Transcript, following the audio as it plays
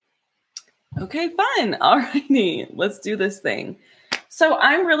Okay, fun. All righty. Let's do this thing. So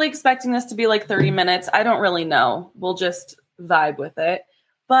I'm really expecting this to be like 30 minutes. I don't really know. We'll just vibe with it.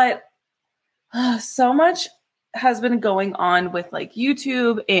 But so much has been going on with like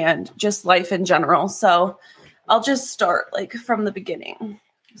YouTube and just life in general. So I'll just start like from the beginning.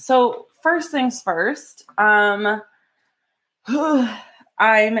 So first things first, I'm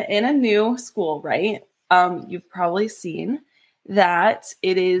in a new school, right? You've probably seen that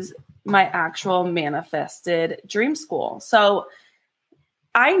it is my actual manifested dream school. So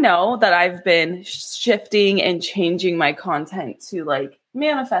I know that I've been shifting and changing my content to like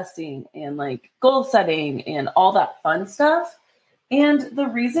manifesting and like goal setting and all that fun stuff. And the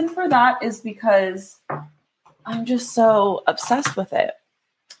reason for that is because I'm just so obsessed with it.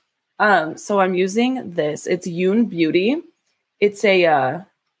 So I'm using this. It's Youn Beauty. It's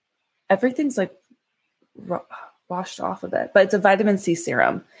everything's like washed off of it, but it's a vitamin C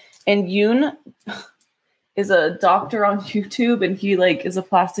serum. And Youn is a doctor on YouTube, and he like is a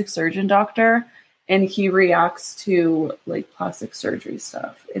plastic surgeon doctor, and he reacts to like plastic surgery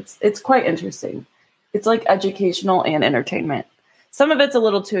stuff. It's quite interesting. It's like educational and entertainment. Some of it's a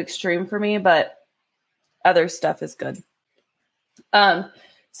little too extreme for me, but other stuff is good.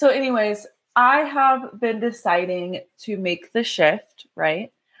 So anyways, I have been deciding to make the shift,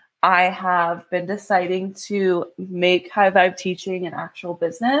 right? I have been deciding to make High Vibe Teaching an actual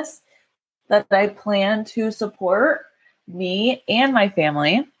business that I plan to support me and my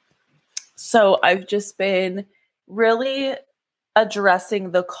family. So I've just been really addressing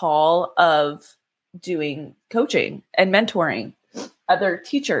the call of doing coaching and mentoring other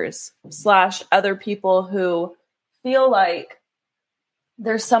teachers / other people who feel like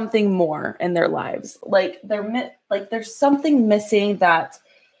there's something more in their lives. Like there's something missing that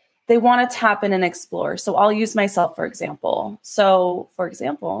they want to tap in and explore. So I'll use myself, for example.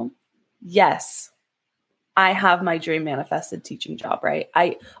 Yes, I have my dream manifested teaching job, right?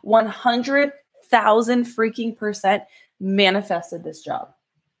 I 100,000 freaking % manifested this job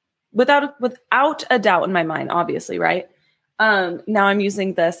without a doubt in my mind, obviously, right? Now I'm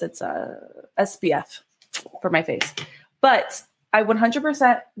using this. It's a SPF for my face, but I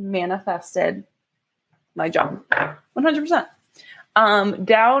 100% manifested my job, 100%.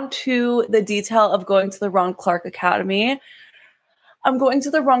 Down to the detail of going to the Ron Clark Academy. I'm going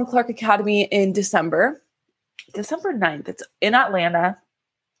to the Ron Clark Academy in December 9th. It's in Atlanta,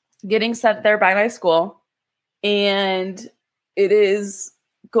 getting sent there by my school. And it is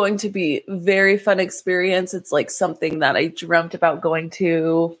going to be a very fun experience. It's like something that I dreamt about going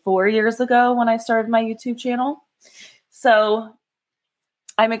to 4 years ago when I started my YouTube channel. So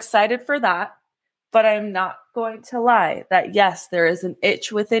I'm excited for that, but I'm not going to lie that yes, there is an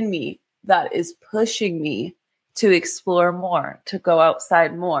itch within me that is pushing me to explore more, to go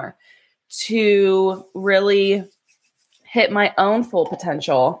outside more, to really hit my own full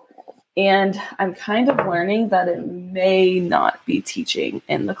potential. And I'm kind of learning that it may not be teaching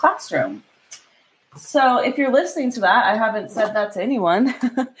in the classroom. So if you're listening to that, I haven't said that to anyone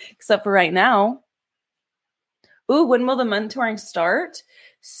except for right now. Ooh, when will the mentoring start?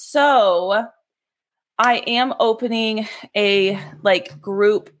 So I am opening a like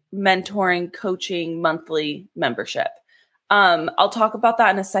group mentoring coaching monthly membership. I'll talk about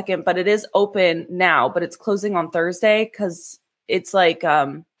that in a second, but it is open now, but it's closing on Thursday because it's like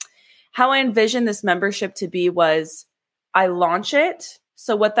how I envisioned this membership to be was I launch it.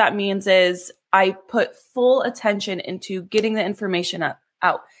 So what that means is I put full attention into getting the information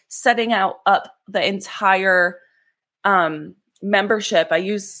out, setting up the entire membership. I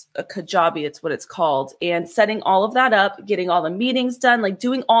use a Kajabi, it's what it's called, and setting all of that up, getting all the meetings done, like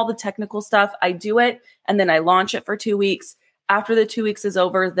doing all the technical stuff. I do it and then I launch it for 2 weeks. After the 2 weeks is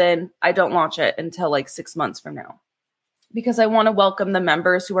over, then I don't launch it until like 6 months from now because I want to welcome the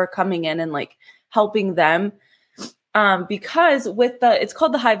members who are coming in and like helping them. Because it's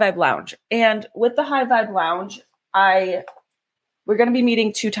called the High Vibe Lounge, and with the High Vibe Lounge, we're going to be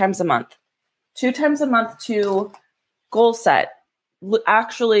meeting 2 times a month to goal set,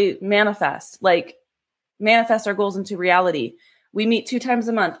 actually manifest our goals into reality. We meet 2 times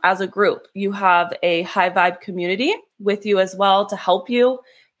a month as a group. You have a High Vibe community with you as well to help you,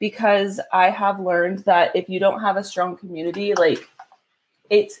 because I have learned that if you don't have a strong community, like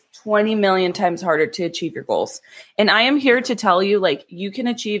it's 20 million times harder to achieve your goals. And I am here to tell you, like, you can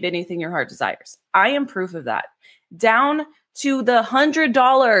achieve anything your heart desires. I am proof of that. Down to the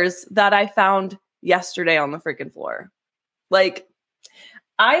 $100 that I found yesterday on the freaking floor. Like,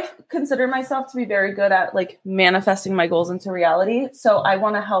 I consider myself to be very good at like manifesting my goals into reality. So I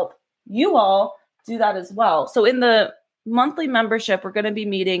want to help you all do that as well. So in the monthly membership, we're going to be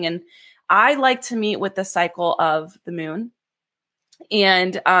meeting, and I like to meet with the cycle of the moon.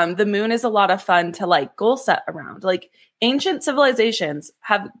 And the moon is a lot of fun to like goal set around. Like ancient civilizations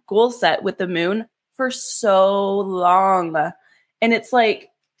have goal set with the moon for so long. And it's like,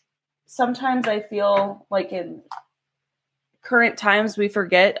 sometimes I feel like in current times, we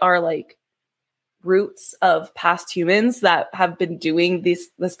forget our like roots of past humans that have been doing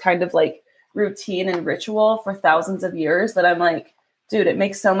this kind of like routine and ritual for thousands of years that I'm like, dude, it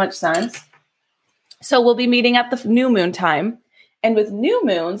makes so much sense. So we'll be meeting at the new moon time. And with new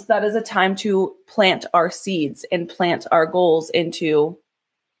moons, that is a time to plant our seeds and plant our goals into,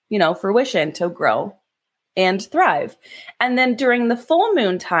 fruition to grow and thrive. And then during the full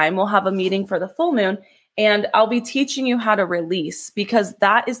moon time, we'll have a meeting for the full moon, and I'll be teaching you how to release, because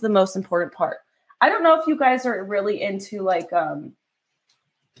that is the most important part. I don't know if you guys are really into like a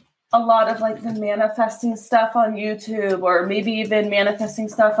lot of like the manifesting stuff on YouTube, or maybe even manifesting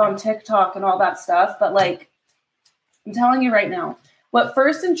stuff on TikTok and all that stuff. But like, I'm telling you right now, what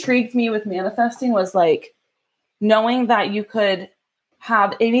first intrigued me with manifesting was like knowing that you could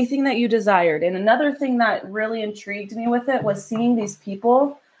have anything that you desired. And another thing that really intrigued me with it was seeing these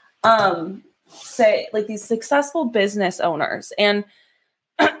people say like these successful business owners. And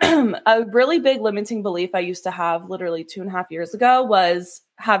a really big limiting belief I used to have literally 2.5 years ago was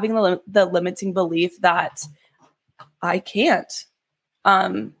having the limiting belief that I can't,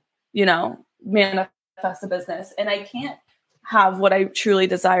 manifest a business, and I can't have what I truly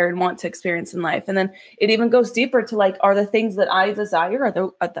desire and want to experience in life. And then it even goes deeper to like, are the things that I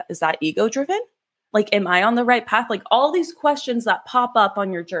desire, is that ego driven? Like, am I on the right path? Like all these questions that pop up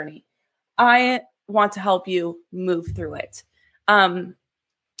on your journey. I want to help you move through it.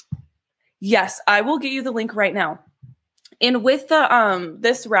 Yes, I will get you the link right now. And with the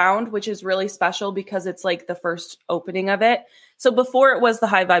this round, which is really special because it's like the first opening of it. So before it was the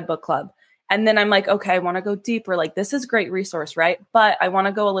High Vibe Book Club. And then I'm like, okay, I want to go deeper. Like, this is a great resource, right? But I want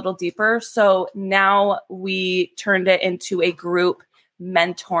to go a little deeper. So now we turned it into a group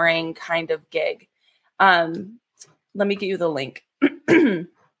mentoring kind of gig. Let me get you the link. And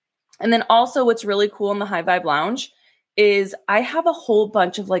then also what's really cool in the High Vibe Lounge is I have a whole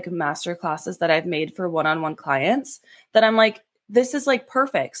bunch of like master classes that I've made for one-on-one clients that I'm like, this is like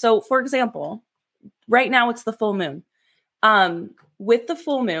perfect. So for example, right now it's the full moon. With the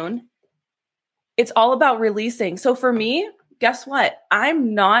full moon, it's all about releasing. So for me, guess what?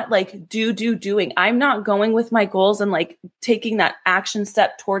 I'm not like doing. I'm not going with my goals and like taking that action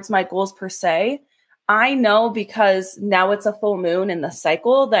step towards my goals per se. I know because now it's a full moon in the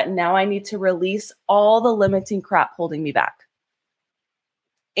cycle that now I need to release all the limiting crap holding me back.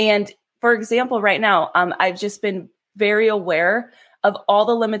 And for example, right now, I've just been very aware of all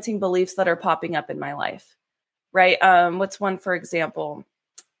the limiting beliefs that are popping up in my life, right? What's one, for example?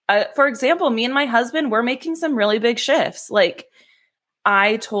 Me and my husband, we're making some really big shifts. Like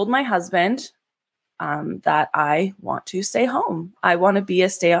I told my husband that I want to stay home. I want to be a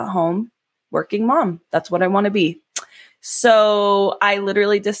stay-at-home working mom. That's what I want to be. So I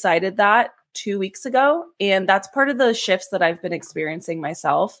literally decided that 2 weeks ago. And that's part of the shifts that I've been experiencing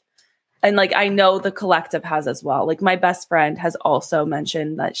myself. And like, I know the collective has as well. Like my best friend has also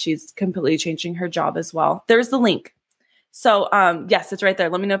mentioned that she's completely changing her job as well. There's the link. So yes, it's right there.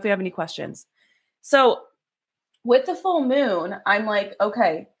 Let me know if you have any questions. So with the full moon, I'm like,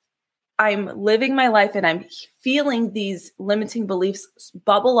 okay, I'm living my life and I'm feeling these limiting beliefs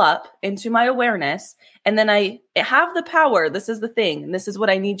bubble up into my awareness. And then I have the power. This is the thing. And this is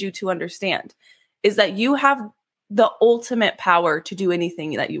what I need you to understand is that you have the ultimate power to do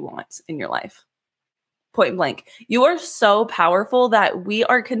anything that you want in your life. Point blank. You are so powerful that we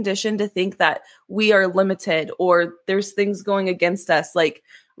are conditioned to think that we are limited or there's things going against us, like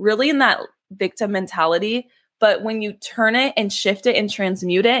really in that victim mentality. But when you turn it and shift it and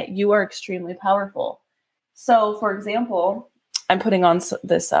transmute it, you are extremely powerful. So for example, I'm putting on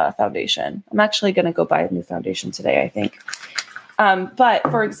this foundation. I'm actually going to go buy a new foundation today, I think. But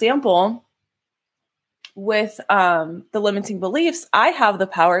for example, with the limiting beliefs, I have the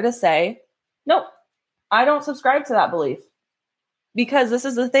power to say, nope, I don't subscribe to that belief. Because this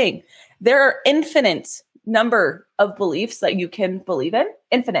is the thing. There are infinite number of beliefs that you can believe in.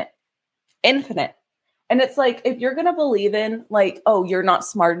 Infinite. And it's like, if you're going to believe in like, oh, you're not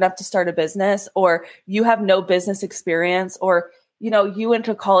smart enough to start a business, or you have no business experience, or, you went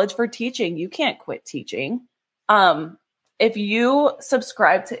to college for teaching, you can't quit teaching. If you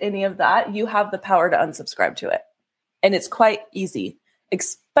subscribe to any of that, you have the power to unsubscribe to it. And it's quite easy,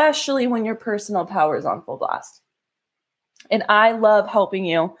 especially when your personal power is on full blast. And I love helping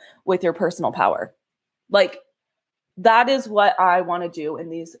you with your personal power. Like, that is what I want to do in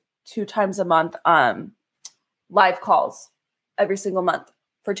these 2 times a month, live calls every single month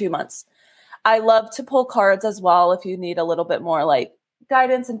for 2 months. I love to pull cards as well if you need a little bit more like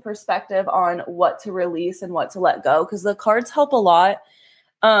guidance and perspective on what to release and what to let go, because the cards help a lot.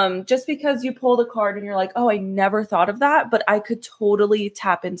 Just because you pull the card and you're like, oh, I never thought of that, but I could totally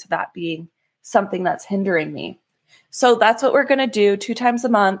tap into that being something that's hindering me. So that's what we're going to do 2 times a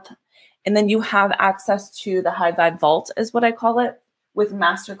month. And then you have access to the High Vibe Vault is what I call it, with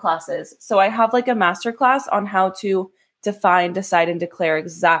master classes. So I have like a master class on how to define, decide, and declare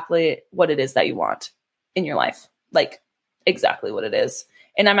exactly what it is that you want in your life. Like exactly what it is.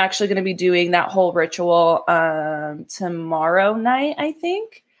 And I'm actually going to be doing that whole ritual tomorrow night, I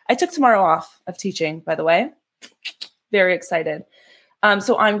think. I took tomorrow off of teaching, by the way. Very excited.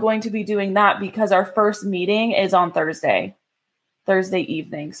 So I'm going to be doing that because our first meeting is on Thursday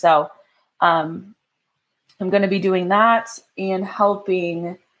evening. So I'm going to be doing that and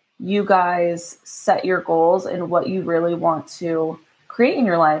helping you guys set your goals and what you really want to create in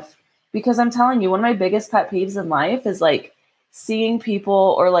your life. Because I'm telling you, one of my biggest pet peeves in life is like seeing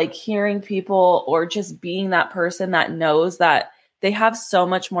people or like hearing people or just being that person that knows that they have so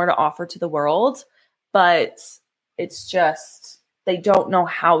much more to offer to the world, but it's just, they don't know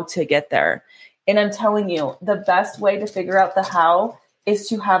how to get there. And I'm telling you, the best way to figure out the how is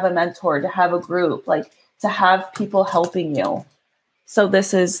to have a mentor, to have a group, like to have people helping you. So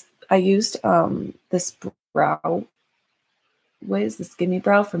I used this brow. What is this? Gimme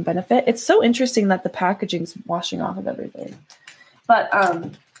Brow from Benefit. It's so interesting that the packaging's washing off of everything. But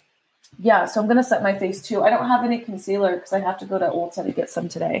yeah, so I'm going to set my face too. I don't have any concealer because I have to go to Ulta to get some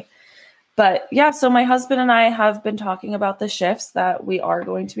today. But yeah, so my husband and I have been talking about the shifts that we are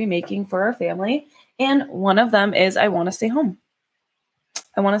going to be making for our family. And one of them is I want to stay home.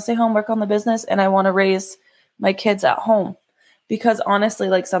 I want to stay home, work on the business, and I want to raise my kids at home. Because honestly,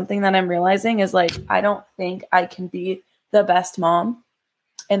 like something that I'm realizing is like, I don't think I can be the best mom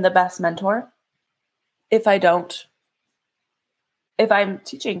and the best mentor if I'm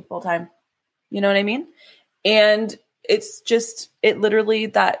teaching full time. You know what I mean? And it's just, it literally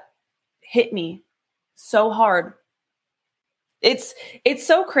that hit me so hard. It's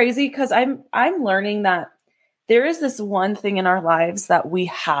so crazy because I'm learning that there is this one thing in our lives that we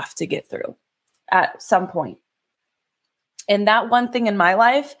have to get through at some point. And that one thing in my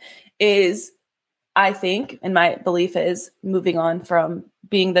life is, I think, and my belief is moving on from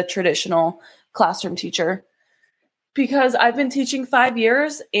being the traditional classroom teacher, because I've been teaching 5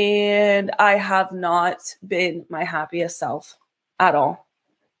 years and I have not been my happiest self at all.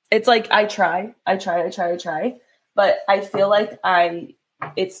 It's like, I try, but I feel like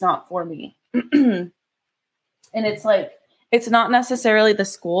it's not for me. And it's like, it's not necessarily the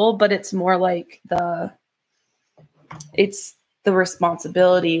school, but it's more like it's the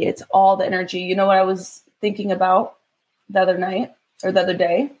responsibility. It's all the energy. You know what I was thinking about the other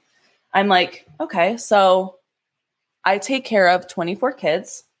day? I'm like, okay, so I take care of 24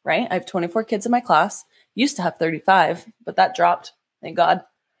 kids, right? I have 24 kids in my class. Used to have 35, but that dropped. Thank God.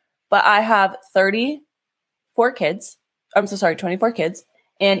 But I have 24 kids. I'm so sorry, 24 kids.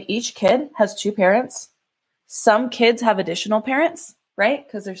 And each kid has 2 parents. Some kids have additional parents, right?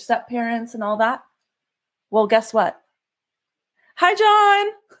 Because they're step parents and all that. Well, guess what? Hi,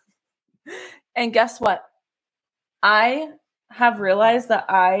 John. And guess what? I have realized that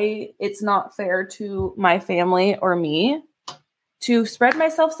it's not fair to my family or me to spread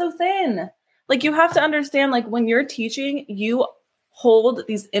myself so thin. Like, you have to understand, like, when you're teaching, you hold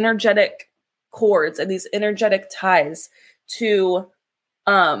these energetic cords and these energetic ties to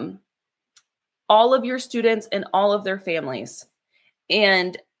all of your students and all of their families.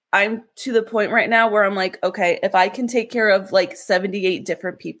 And I'm to the point right now where I'm like, okay, if I can take care of like 78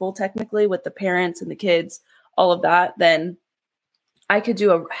 different people, technically, with the parents and the kids, all of that, then I could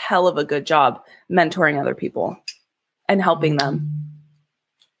do a hell of a good job mentoring other people and helping them.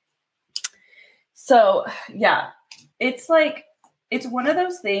 So yeah, it's like, it's one of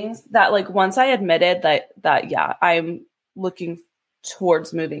those things that, like, once I admitted that yeah, I'm looking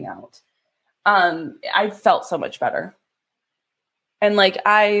towards moving out, I felt so much better. And like,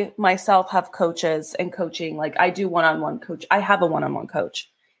 I myself have coaches and coaching. Like, I do one-on-one coach. I have a one-on-one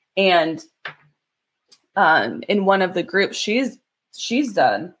coach, and in one of the groups she's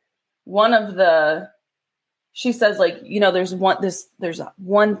done, she says, like, you know, there's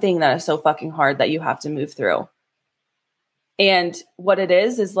one thing that is so fucking hard that you have to move through. And what it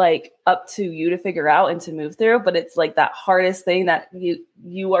is like up to you to figure out and to move through, but it's like that hardest thing that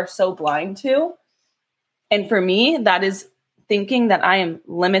you are so blind to. And for me, that is thinking that I am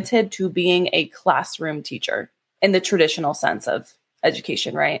limited to being a classroom teacher in the traditional sense of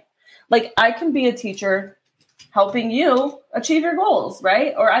education, right? Like I can be a teacher helping you achieve your goals,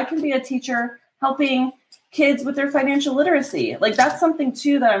 right? Or I can be a teacher helping kids with their financial literacy. Like that's something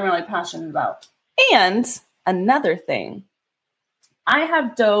too that I'm really passionate about. And another thing, I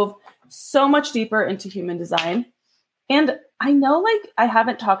have dove so much deeper into human design. And I know like I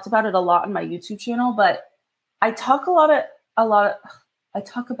haven't talked about it a lot on my YouTube channel, but I talk about it a lot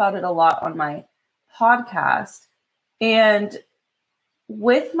on my podcast. And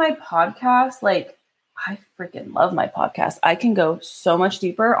with my podcast, like I freaking love my podcast. I can go so much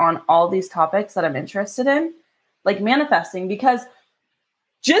deeper on all these topics that I'm interested in, like manifesting, because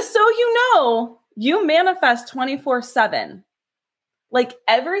just so you know, you manifest 24/7. Like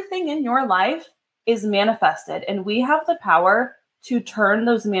everything in your life is manifested, and we have the power to turn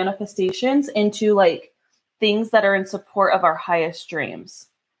those manifestations into like things that are in support of our highest dreams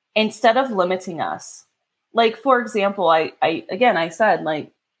instead of limiting us. Like, for example, I said,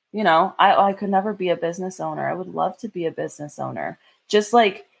 like, you know, I could never be a business owner. I would love to be a business owner. Just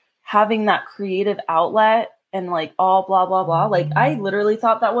like having that creative outlet and like all blah, blah, blah. Like I literally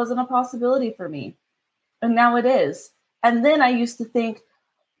thought that wasn't a possibility for me. And now it is. And then I used to think,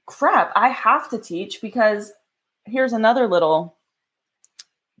 crap, I have to teach because here's another little,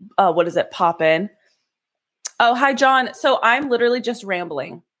 pop in. Oh, hi, John. So I'm literally just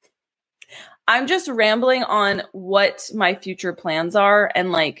rambling. I'm just rambling on what my future plans are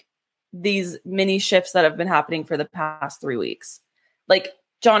and like these mini shifts that have been happening for the past 3 weeks. Like,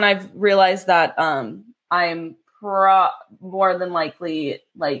 John, I've realized that I'm more than likely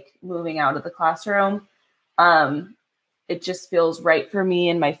like moving out of the classroom. It just feels right for me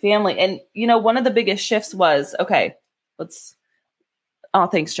and my family. And, you know, one of the biggest shifts was,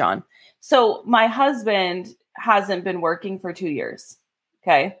 thanks, John. So my husband hasn't been working for 2 years.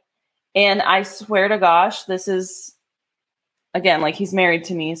 Okay. And I swear to gosh, this is, again, like he's married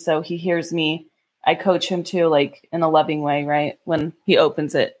to me. So he hears me. I coach him too, like in a loving way, right? When he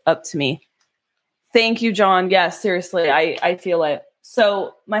opens it up to me. Thank you, John. Yes, seriously. I feel it.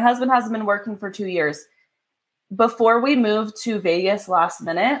 So my husband hasn't been working for 2 years. Before we moved to Vegas last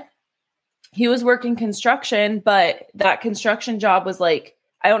minute, he was working construction, but that construction job was like,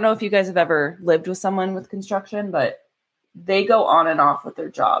 I don't know if you guys have ever lived with someone with construction, but they go on and off with their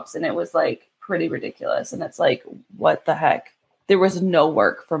jobs. And it was like pretty ridiculous. And it's like, what the heck? There was no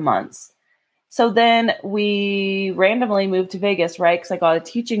work for months. So then we randomly moved to Vegas, right? Because I got a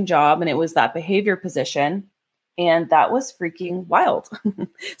teaching job and it was that behavior position. And that was freaking wild.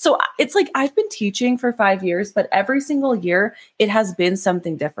 So it's like I've been teaching for 5 years, but every single year it has been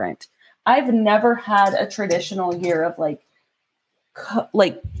something different. I've never had a traditional year of like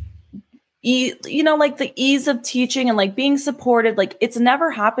the ease of teaching and like being supported. Like it's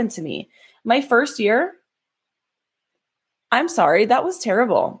never happened to me. My first year, I'm sorry, that was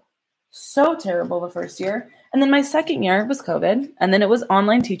terrible. So terrible the first year. And then my second year was COVID. And then it was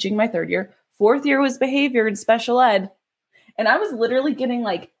online teaching my third year. Fourth year was behavior and special ed. And I was literally getting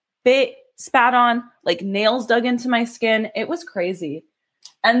like bit, spat on, like nails dug into my skin. It was crazy.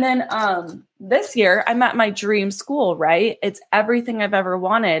 And then this year I'm at my dream school, right? It's everything I've ever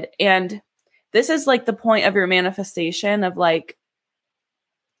wanted. And this is like the point of your manifestation of like,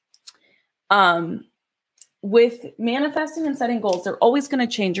 with manifesting and setting goals, they're always going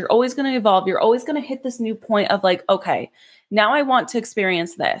to change. You're always going to evolve. You're always going to hit this new point of like, okay, now I want to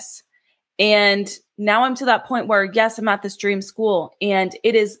experience this. And now I'm to that point where, yes, I'm at this dream school and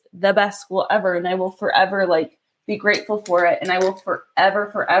it is the best school ever. And I will forever like be grateful for it. And I will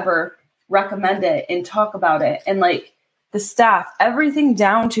forever recommend it and talk about it. And like the staff, everything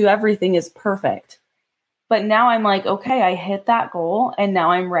down to everything is perfect. But now I'm like, okay, I hit that goal and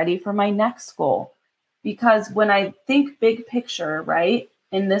now I'm ready for my next goal. Because when I think big picture, right?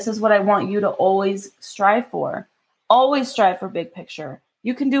 And this is what I want you to always strive for. Always strive for big picture.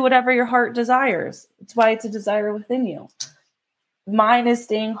 You can do whatever your heart desires. It's why it's a desire within you. Mine is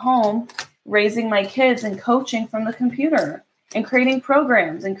staying home, raising my kids and coaching from the computer and creating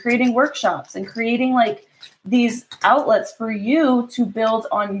programs and creating workshops and creating like these outlets for you to build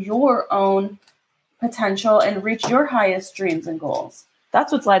on your own potential and reach your highest dreams and goals.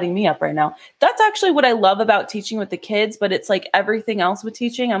 That's what's lighting me up right now. That's actually what I love about teaching with the kids, but it's like everything else with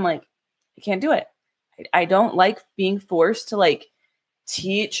teaching. I'm like, I can't do it. I don't like being forced to like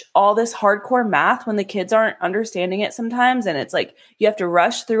teach all this hardcore math when the kids aren't understanding it sometimes. And it's like, you have to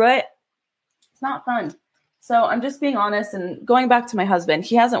rush through it. It's not fun. So I'm just being honest and going back to my husband.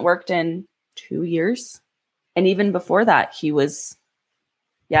 He hasn't worked in 2 years. And even before that, he was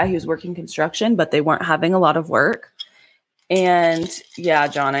working construction, but they weren't having a lot of work. And yeah,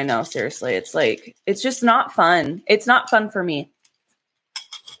 John, I know, seriously, it's like, it's just not fun. It's not fun for me.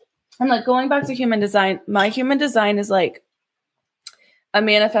 And like going back to human design, my human design is like a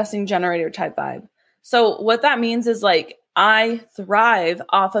manifesting generator type vibe. So what that means is like I thrive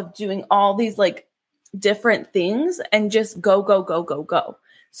off of doing all these like different things and just go, go, go, go, go.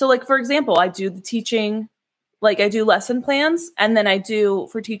 So like, for example, I do the teaching, like I do lesson plans and then I do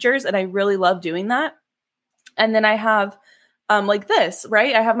for teachers and I really love doing that. And then I have like this,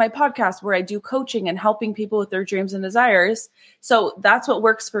 right? I have my podcast where I do coaching and helping people with their dreams and desires. So that's what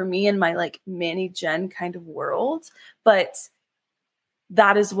works for me in my like Manny Jen kind of world. But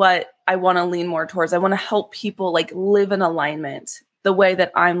that is what I want to lean more towards. I want to help people like live in alignment the way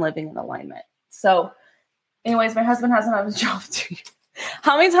that I'm living in alignment. So anyways, my husband hasn't had a job in 2 years.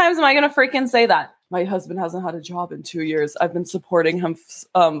 How many times am I going to freaking say that? My husband hasn't had a job in 2 years. I've been supporting him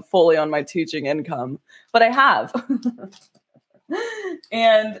fully on my teaching income, but I have.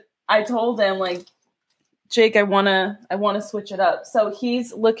 And I told him like, Jake, I want to switch it up. So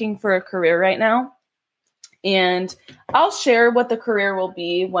he's looking for a career right now. And I'll share what the career will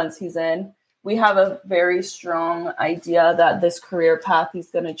be once he's in. We have a very strong idea that this career path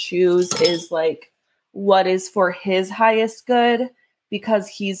he's going to choose is like what is for his highest good, because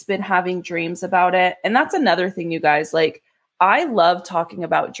he's been having dreams about it. And that's another thing, you guys, like I love talking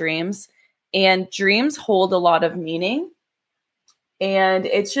about dreams, and dreams hold a lot of meaning. And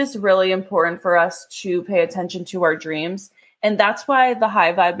it's just really important for us to pay attention to our dreams. And that's why the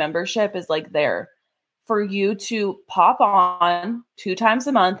High Vibe membership is like there for you to pop on 2 times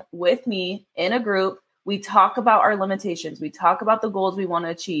a month with me in a group. We talk about our limitations. We talk about the goals we want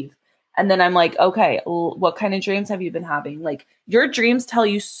to achieve. And then I'm like, okay, what kind of dreams have you been having? Like your dreams tell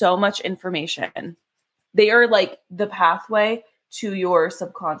you so much information. They are like the pathway to your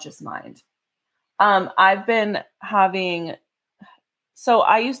subconscious mind. I've been having, so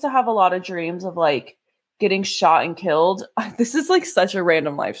I used to have a lot of dreams of like getting shot and killed. This is like such a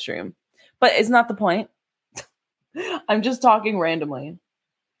random live stream, but it's not the point. I'm just talking randomly.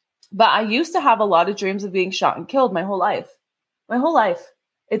 But I used to have a lot of dreams of being shot and killed my whole life. My whole life.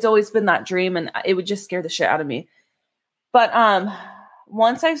 It's always been that dream, and it would just scare the shit out of me. But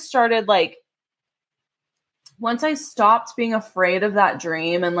once I stopped being afraid of that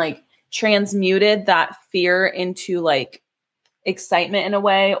dream and like transmuted that fear into like excitement in a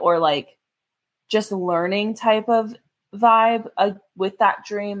way, or like just learning type of vibe with that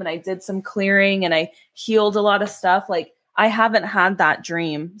dream, and I did some clearing and I healed a lot of stuff, like I haven't had that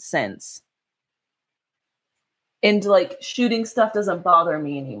dream since. And like shooting stuff doesn't bother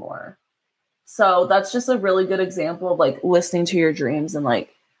me anymore. So that's just a really good example of like listening to your dreams and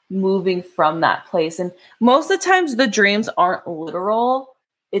like moving from that place. And most of the times the dreams aren't literal.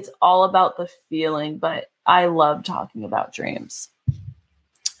 It's all about the feeling, but I love talking about dreams.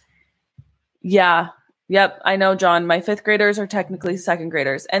 Yeah. Yep. I know, John. My 5th graders are technically 2nd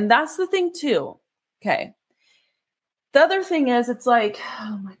graders. And that's the thing too. Okay. The other thing is, it's like,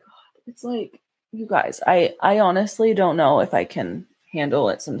 oh my God, it's like, you guys, I honestly don't know if I can handle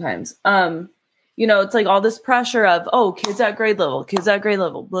it sometimes. You know, it's like all this pressure of, oh, kids at grade level,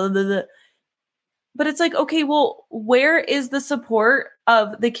 blah, blah, blah. But it's like, okay, well, where is the support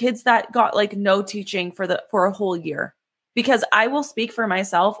of the kids that got like no teaching for a whole year? Because I will speak for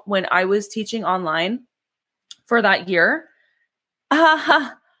myself. When I was teaching online for that year,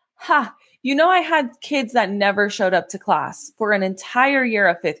 you know, I had kids that never showed up to class for an entire year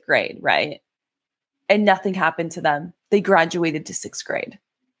of 5th grade, right? And nothing happened to them. They graduated to 6th grade.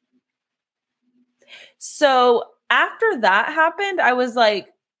 So after that happened, I was like,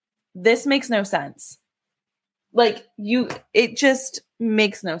 this makes no sense. Like it just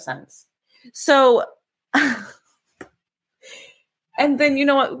makes no sense. So, and then, you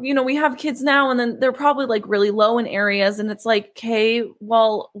know what, we have kids now, and then they're probably like really low in areas. And it's like, okay,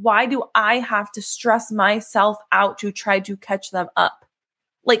 well, why do I have to stress myself out to try to catch them up?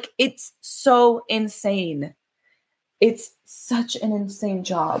 Like, it's so insane. It's such an insane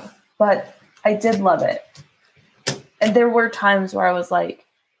job, but I did love it. And there were times where I was like,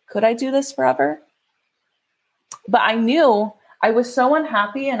 could I do this forever? But I knew I was so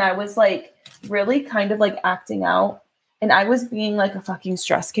unhappy, and I was like really kind of like acting out, and I was being like a fucking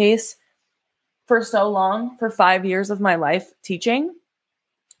stress case for so long, for 5 years of my life teaching,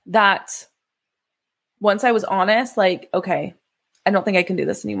 that once I was honest, like, okay, I don't think I can do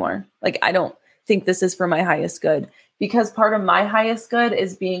this anymore. Like, I don't think this is for my highest good, because part of my highest good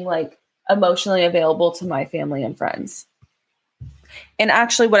is being like emotionally available to my family and friends. And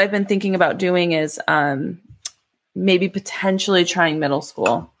actually what I've been thinking about doing is maybe potentially trying middle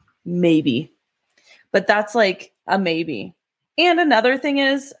school, maybe, but that's like a maybe. And another thing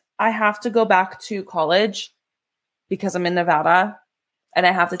is I have to go back to college because I'm in Nevada. and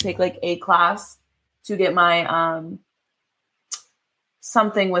I have to take like a class to get my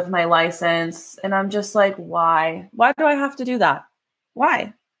something with my license. And I'm just like, why? Why do I have to do that?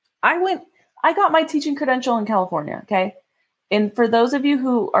 Why? I got my teaching credential in California, okay? And for those of you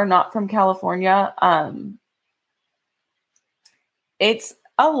who are not from California, it's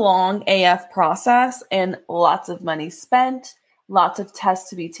a long AF process and lots of money spent, lots of tests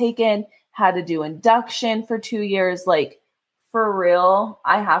to be taken, had to do induction for 2 years. Like, for real,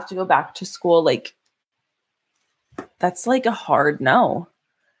 I have to go back to school. Like, that's like a hard no.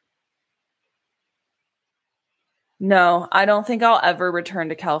 No, I don't think I'll ever return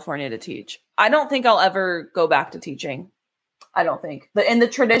to California to teach. I don't think I'll ever go back to teaching. I don't think. But in the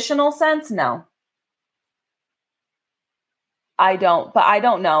traditional sense, no. I don't. But I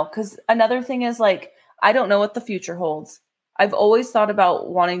don't know. Because another thing is, like, I don't know what the future holds. I've always thought about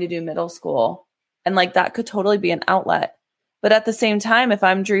wanting to do middle school. And, like, that could totally be an outlet. But at the same time, if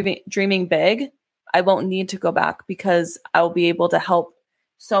I'm dreaming big, I won't need to go back because I'll be able to help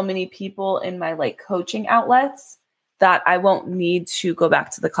so many people in my, like, coaching outlets that I won't need to go back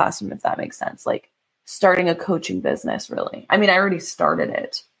to the classroom, if that makes sense. Like, starting a coaching business, really. I mean, I already started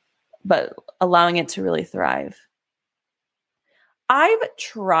it, but allowing it to really thrive. I've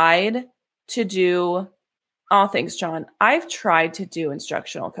tried to do, oh, thanks, John. I've tried to do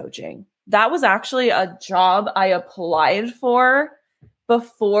instructional coaching. That was actually a job I applied for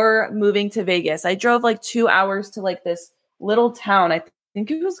before moving to Vegas. I drove like 2 hours to like this little town. I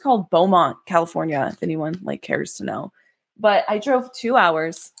think it was called Beaumont, California, if anyone like cares to know. But I drove 2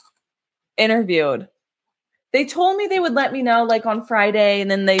 hours, interviewed. They told me they would let me know like on Friday,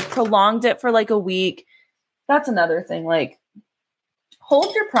 and then they prolonged it for like a week. That's another thing. Like,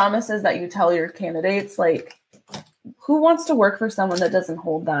 hold your promises that you tell your candidates. Like, who wants to work for someone that doesn't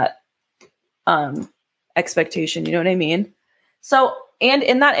hold that expectation? You know what I mean? So, and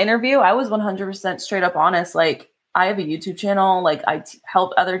in that interview, I was 100% straight up honest. Like, I have a YouTube channel. Like, I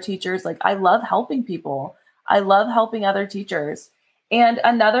help other teachers. Like, I love helping people. I love helping other teachers. And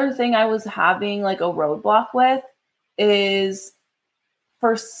another thing I was having like a roadblock with is,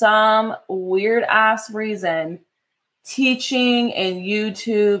 for some weird ass reason, teaching and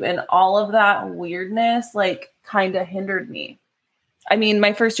YouTube and all of that weirdness like kind of hindered me. I mean,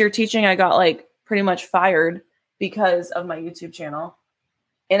 my first year teaching, I got like pretty much fired because of my YouTube channel.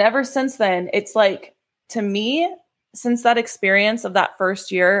 And ever since then, it's like, to me, since that experience of that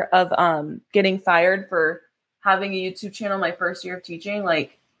first year of getting fired for having a YouTube channel, my first year of teaching,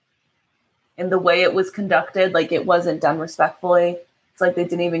 like, in the way it was conducted, like, it wasn't done respectfully. It's like they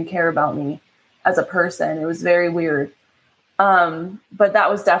didn't even care about me as a person. It was very weird. But that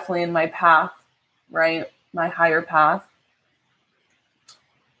was definitely in my path, right? My higher path.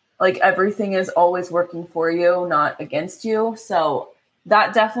 Like, everything is always working for you, not against you. So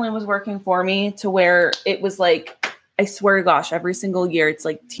that definitely was working for me, to where it was like, I swear to gosh, every single year, it's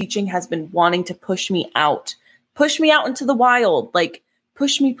like teaching has been wanting to push me out into the wild. Like,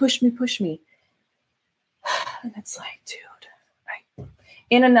 push me. And it's like, dude, right?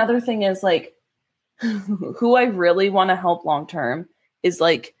 And another thing is, like, who I really want to help long-term is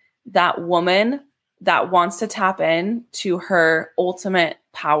like that woman that wants to tap in to her ultimate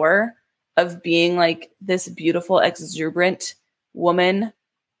power of being like this beautiful, exuberant woman,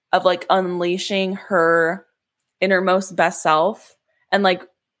 of like unleashing her innermost best self and like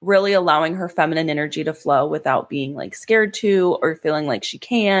really allowing her feminine energy to flow without being like scared to, or feeling like she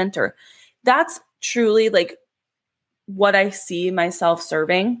can't. Or that's truly like what I see myself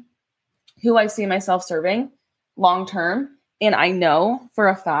serving, who I see myself serving long term. And I know for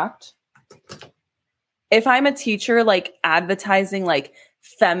a fact, if I'm a teacher, like advertising like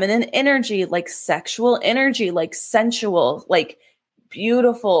feminine energy, like sexual energy, like sensual, like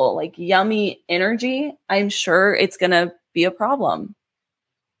beautiful, like yummy energy, I'm sure it's going to be a problem.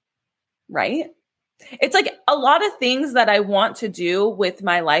 Right? It's like a lot of things that I want to do with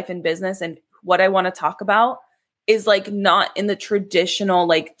my life and business and what I want to talk about is like not in the traditional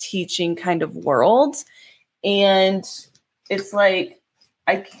like teaching kind of world. And it's like,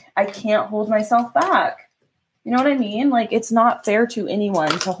 I can't hold myself back. You know what I mean? Like, it's not fair to anyone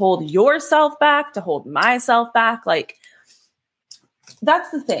to hold yourself back, to hold myself back. Like,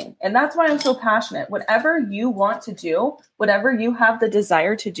 that's the thing. And that's why I'm so passionate. Whatever you want to do, whatever you have the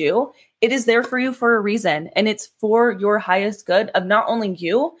desire to do, it is there for you for a reason. And it's for your highest good of not only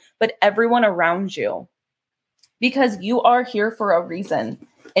you, but everyone around you. Because you are here for a reason.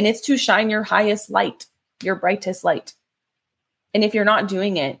 And it's to shine your highest light, your brightest light. And if you're not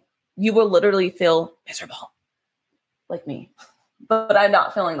doing it, you will literally feel miserable, like me. But I'm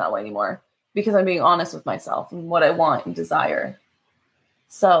not feeling that way anymore because I'm being honest with myself and what I want and desire.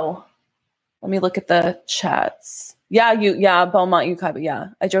 So let me look at the chats. Yeah, Beaumont, Ukaiba. Yeah,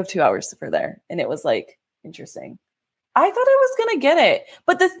 I drove 2 hours for there, and it was like interesting. I thought I was gonna get it,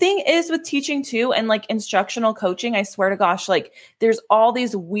 but the thing is with teaching too, and like instructional coaching, I swear to gosh, like there's all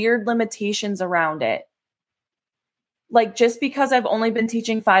these weird limitations around it. Like just because I've only been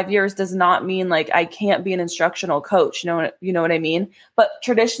teaching 5 years does not mean like I can't be an instructional coach. You know what I mean? But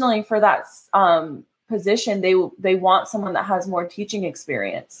traditionally for that position, they want someone that has more teaching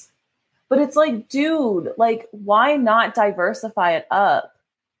experience. But it's like, dude, like why not diversify it up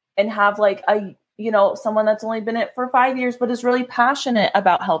and have like someone that's only been in it for 5 years but is really passionate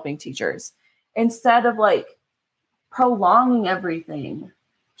about helping teachers instead of like prolonging everything. Do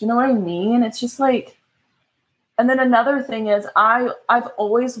you know what I mean? It's just like. And then another thing is I've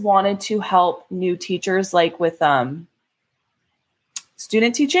always wanted to help new teachers, like with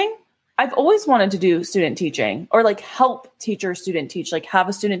student teaching. I've always wanted to do student teaching or like help teachers student teach, like have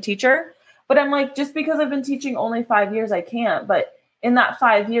a student teacher. But I'm like, just because I've been teaching only 5 years, I can't. But in that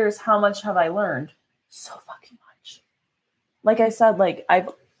 5 years, how much have I learned? So fucking much. Like I said, like I've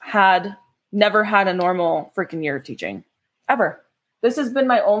never had a normal freaking year of teaching ever. This has been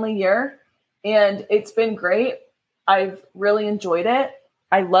my only year and it's been great. I've really enjoyed it.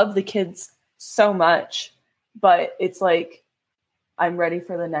 I love the kids so much, but it's like, I'm ready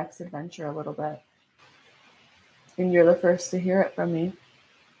for the next adventure a little bit. And you're the first to hear it from me.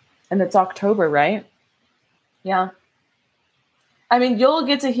 And it's October, right? Yeah. I mean, you'll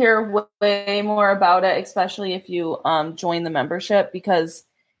get to hear way more about it, especially if you join the membership, because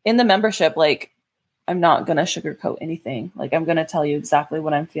in the membership, like, I'm not going to sugarcoat anything. Like, I'm going to tell you exactly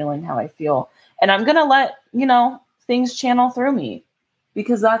what I'm feeling, how I feel. And I'm going to let, things channel through me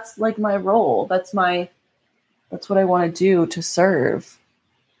because that's like my role. That's what I want to do to serve.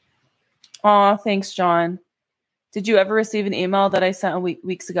 Aw, thanks, John. Did you ever receive an email that I sent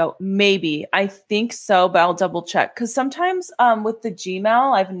weeks ago? Maybe. I think so, but I'll double check. Because sometimes with the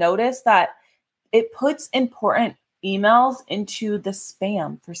Gmail, I've noticed that it puts important emails into the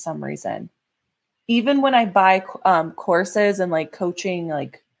spam for some reason. Even when I buy courses and like coaching,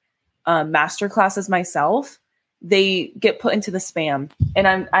 like master classes myself, they get put into the spam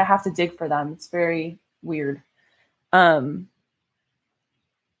and I have to dig for them. It's very weird.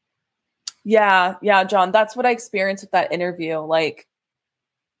 Yeah, John, that's what I experienced with that interview. Like,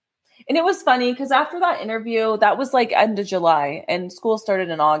 and it was funny because after that interview, that was like end of July and school started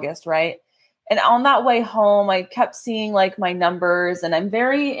in August, right? And on that way home, I kept seeing like my numbers and I'm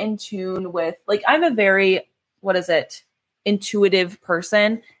very in tune with, like, I'm a very, intuitive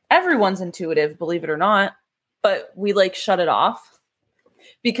person. Everyone's intuitive, believe it or not, but we like shut it off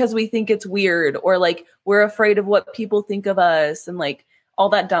because we think it's weird or like we're afraid of what people think of us and like all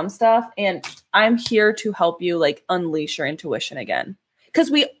that dumb stuff. And I'm here to help you like unleash your intuition again.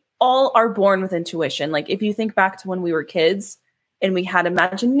 Because we all are born with intuition. Like if you think back to when we were kids and we had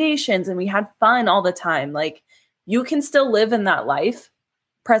imaginations and we had fun all the time, like you can still live in that life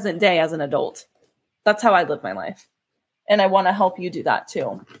present day as an adult. That's how I live my life. And I want to help you do that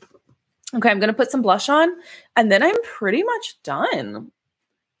too. Okay, I'm going to put some blush on and then I'm pretty much done.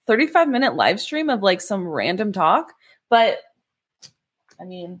 35-minute live stream of like some random talk. But I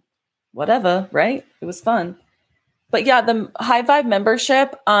mean, whatever, right? It was fun. But yeah, the High Vibe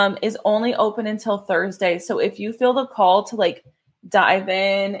membership is only open until Thursday. So if you feel the call to like dive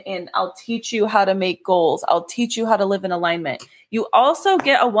in and I'll teach you how to make goals. I'll teach you how to live in alignment. You also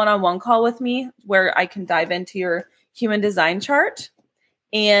get a one-on-one call with me where I can dive into your human design chart.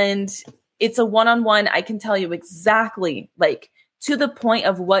 And it's a one-on-one. I can tell you exactly like to the point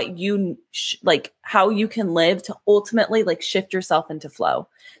of what you like, how you can live to ultimately like shift yourself into flow.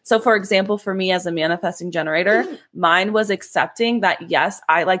 So for example, for me as a manifesting generator, mine was accepting that, yes,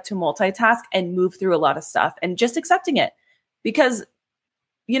 I like to multitask and move through a lot of stuff and just accepting it because,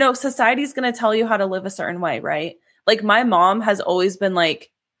 society's going to tell you how to live a certain way, right? Like my mom has always been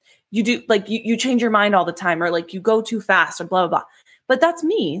like, you do like, you change your mind all the time or like you go too fast or blah, blah, blah. But that's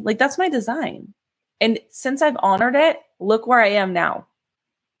me. Like that's my design. And since I've honored it, look where I am now.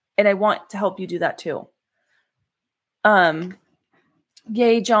 And I want to help you do that too.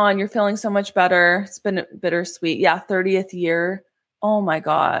 Yay, John, you're feeling so much better. It's been bittersweet. Yeah, 30th year. Oh my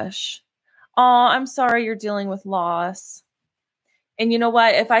gosh. Oh, I'm sorry you're dealing with loss. And you know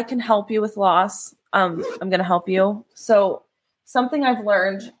what? If I can help you with loss, I'm going to help you. So something I've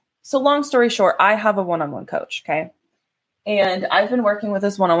learned. So long story short, I have a one-on-one coach. Okay. And I've been working with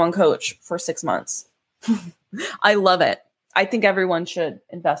this one-on-one coach for 6 months. I love it. I think everyone should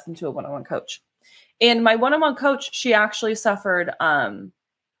invest into a one-on-one coach. And my one-on-one coach, she actually suffered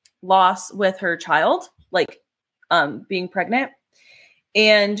loss with her child, like being pregnant.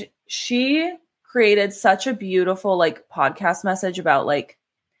 And she created such a beautiful like podcast message about like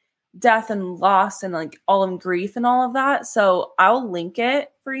death and loss and like all of grief and all of that. So I'll link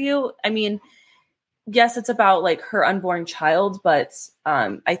it for you. I mean, yes, it's about like her unborn child, but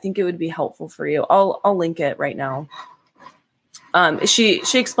I think it would be helpful for you. I'll link it right now. She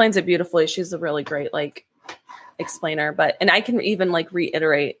explains it beautifully. She's a really great like explainer, and I can even like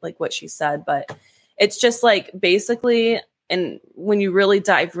reiterate like what she said, but it's just like basically, and when you really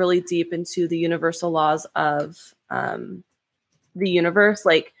dive really deep into the universal laws of the universe,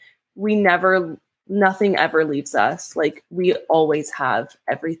 like nothing ever leaves us. Like we always have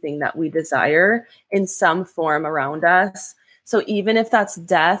everything that we desire in some form around us. So even if that's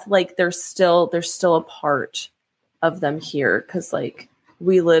death, like there's still a part of them here, because like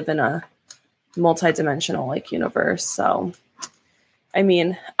we live in a multidimensional like universe. So I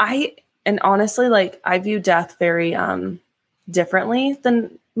mean, and honestly, like I view death very differently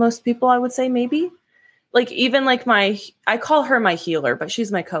than most people, I would say. Maybe like even like I call her my healer, but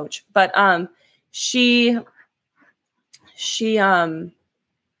she's my coach. But she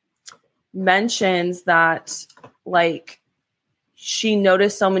mentions that like she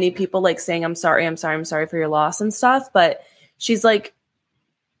noticed so many people like saying, I'm sorry for your loss and stuff. But she's like,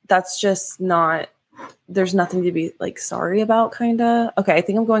 that's just not, there's nothing to be like sorry about, kind of. Okay, I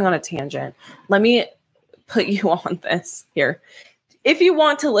think I'm going on a tangent. Let me put you on this here. If you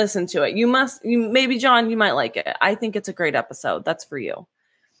want to listen to it, maybe John, you might like it. I think it's a great episode. That's for you.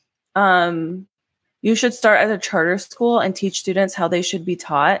 You should start at a charter school and teach students how they should be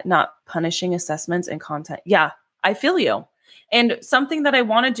taught, not punishing assessments and content. Yeah, I feel you. And something that I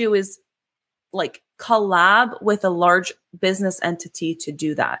want to do is like collab with a large business entity to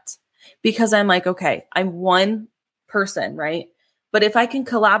do that. Because I'm like, okay, I'm one person, right? But if I can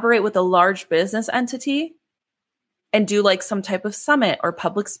collaborate with a large business entity and do like some type of summit or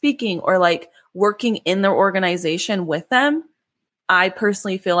public speaking or like working in their organization with them, I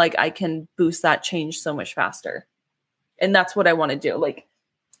personally feel like I can boost that change so much faster. And that's what I want to do. Like,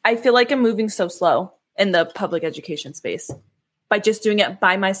 I feel like I'm moving so slow in the public education space by just doing it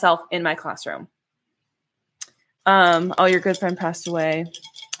by myself in my classroom. Oh, your good friend passed away.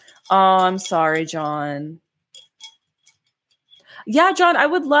 Oh, I'm sorry, John. Yeah, John, I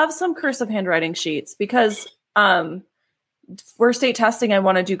would love some cursive handwriting sheets because for state testing, I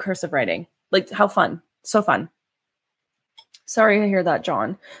want to do cursive writing. Like, how fun. So fun. Sorry to hear that,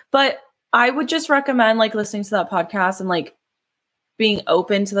 John. But I would just recommend like listening to that podcast and like being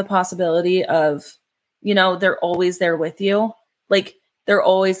open to the possibility of, you know, they're always there with you. Like they're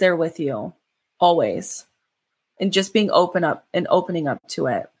always there with you. Always. And just being opening up to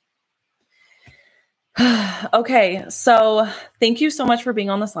it. Okay, so thank you so much for being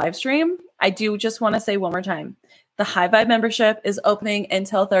on this live stream. I do just want to say one more time, the High Vibe membership is opening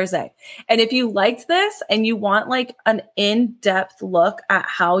until Thursday. And if you liked this and you want like an in-depth look at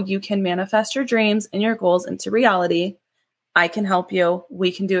how you can manifest your dreams and your goals into reality, I can help you.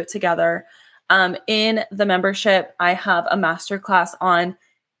 We can do it together. In the membership, I have a masterclass on,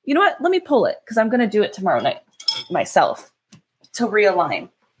 you know what? Let me pull it because I'm going to do it tomorrow night myself to realign.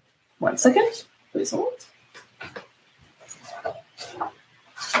 1 second. Please hold.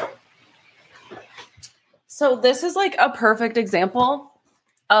 So this is like a perfect example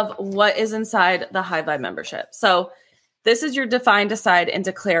of what is inside the High Vibe membership. So this is your Define, Decide, and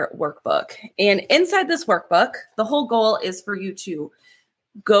Declare workbook. And inside this workbook, the whole goal is for you to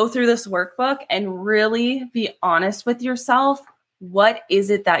go through this workbook and really be honest with yourself. What is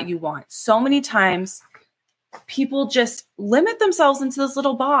it that you want? So many times people just limit themselves into this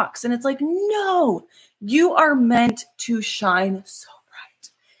little box. And it's like, no, you are meant to shine so bright.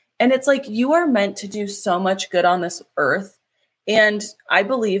 And it's like, you are meant to do so much good on this earth. And I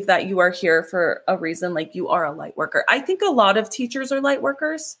believe that you are here for a reason. Like you are a light worker. I think a lot of teachers are light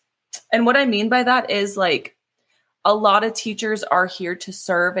workers. And what I mean by that is like a lot of teachers are here to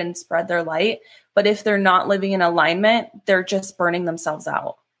serve and spread their light. But if they're not living in alignment, they're just burning themselves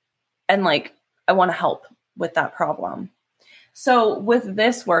out. And like, I want to help with that problem. So with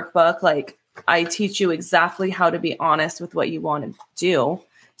this workbook, like I teach you exactly how to be honest with what you want to do.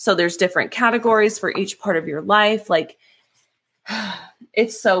 So there's different categories for each part of your life. Like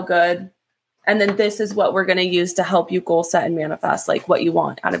it's so good. And then this is what we're going to use to help you goal set and manifest like what you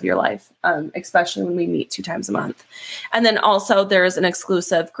want out of your life, especially when we meet 2 times a month. And then also there's an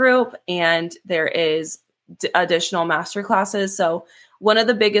exclusive group and there is additional master classes. So one of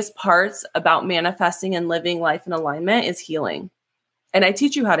the biggest parts about manifesting and living life in alignment is healing. And I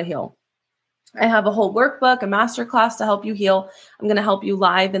teach you how to heal. I have a whole workbook, a master class to help you heal. I'm going to help you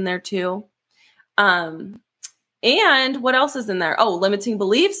live in there too. And what else is in there? Oh, limiting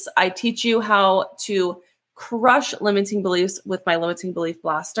beliefs. I teach you how to crush limiting beliefs with my limiting belief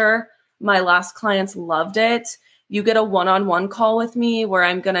blaster. My last clients loved it. You get a one-on-one call with me where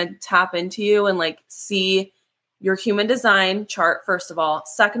I'm going to tap into you and like see your human design chart, first of all.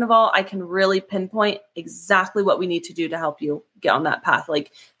 Second of all, I can really pinpoint exactly what we need to do to help you get on that path.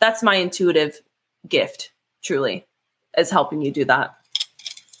 Like that's my intuitive gift, truly, is helping you do that.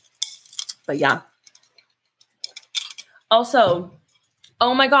 But yeah. Also,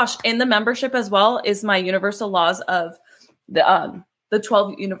 oh my gosh, in the membership as well is my universal laws of the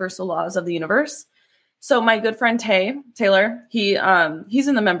 12 universal laws of the universe. So my good friend Taylor, he's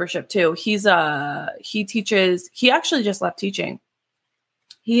in the membership too. He teaches, he actually just left teaching.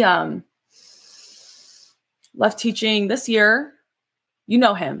 He left teaching this year. You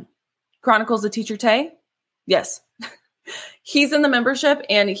know him. Chronicles of Teacher Tay. Yes. He's in the membership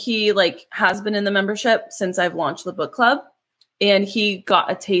and he like has been in the membership since I've launched the book club. And he got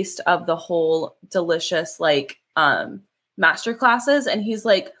a taste of the whole delicious like master classes. And he's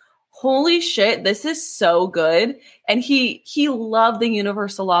like, holy shit, this is so good. And he loved the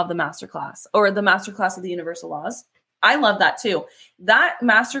universal law of the masterclass, or the masterclass of the universal laws. I love that too. That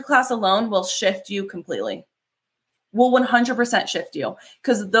masterclass alone will shift you completely. Will 100% shift you,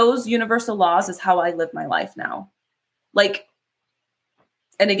 because those universal laws is how I live my life now. Like,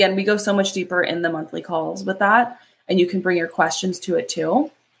 and again, we go so much deeper in the monthly calls with that, and you can bring your questions to it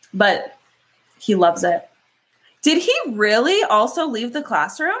too. But he loves it. Did he really also leave the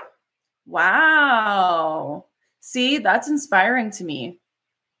classroom? Wow. See, that's inspiring to me.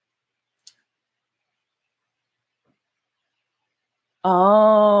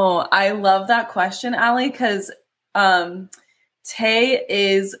 Oh, I love that question, Allie, because Tay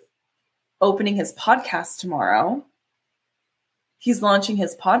is opening his podcast tomorrow. He's launching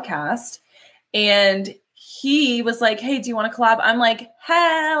his podcast, and he was like, hey, do you want to collab? I'm like,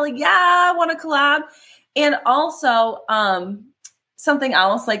 hell yeah, I want to collab. And also, something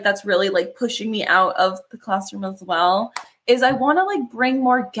else like that's really like pushing me out of the classroom as well is I want to like bring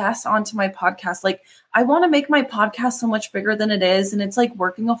more guests onto my podcast. Like I want to make my podcast so much bigger than it is. And it's like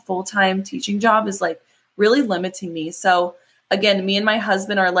working a full-time teaching job is like really limiting me. So again, me and my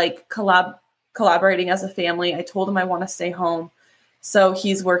husband are like collaborating as a family. I told him I want to stay home. So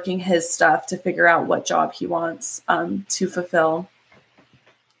he's working his stuff to figure out what job he wants to fulfill.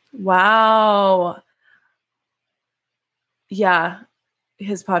 Wow. Yeah.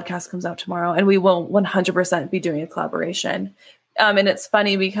 His podcast comes out tomorrow, and we will 100% be doing a collaboration. And it's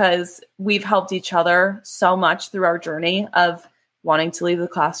funny because we've helped each other so much through our journey of wanting to leave the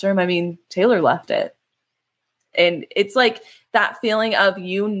classroom. I mean, Taylor left it. And it's like that feeling of,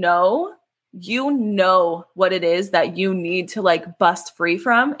 you know what it is that you need to like bust free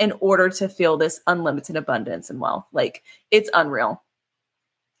from in order to feel this unlimited abundance and wealth. Like it's unreal.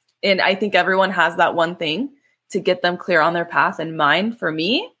 And I think everyone has that one thing to get them clear on their path. And mine, for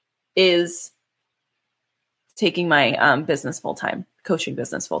me, is taking my business full-time, coaching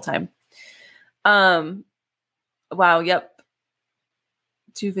business full-time. Wow. Yep.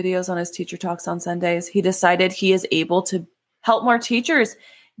 2 videos on his teacher talks on Sundays. He decided he is able to help more teachers.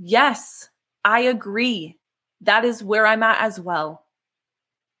 Yes, I agree. That is where I'm at as well.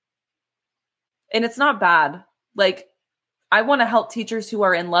 And it's not bad. Like, I want to help teachers who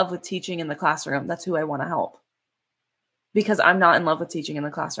are in love with teaching in the classroom. That's who I want to help. Because I'm not in love with teaching in the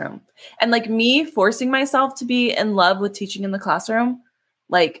classroom. And like me forcing myself to be in love with teaching in the classroom,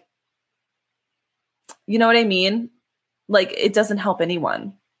 like, you know what I mean? Like it doesn't help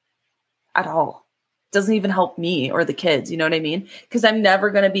anyone at all. It doesn't even help me or the kids. You know what I mean? Because I'm never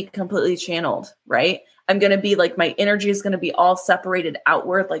going to be completely channeled, right? I'm going to be like, my energy is going to be all separated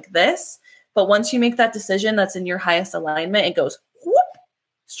outward like this. But once you make that decision that's in your highest alignment, it goes whoop,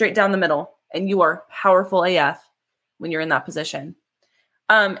 straight down the middle, and you are powerful AF when you're in that position.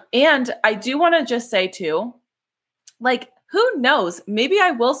 And I do want to just say too, like, who knows? Maybe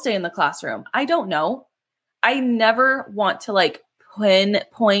I will stay in the classroom. I don't know. I never want to like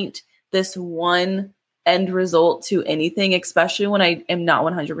pinpoint this one end result to anything, especially when I am not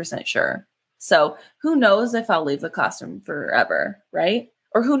 100% sure. So who knows if I'll leave the classroom forever, right?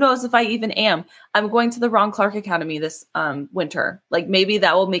 Or who knows if I even am. I'm going to the Ron Clark Academy this winter. Like maybe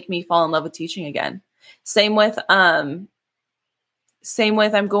that will make me fall in love with teaching again. Same with I'm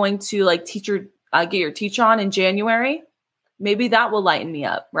going to like get your teach on in January. Maybe that will lighten me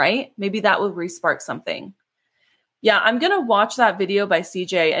up, right? Maybe that will re-spark something. Yeah, I'm going to watch that video by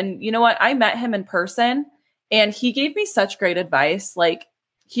CJ. And you know what? I met him in person and he gave me such great advice. Like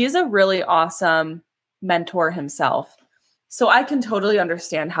he is a really awesome mentor himself. So I can totally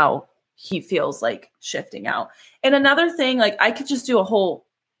understand how he feels like shifting out. And another thing, like I could just do a whole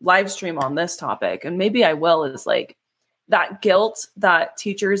live stream on this topic, and maybe I will, is like that guilt that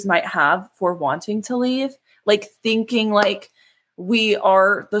teachers might have for wanting to leave, like thinking like we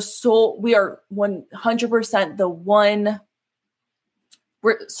are 100% the one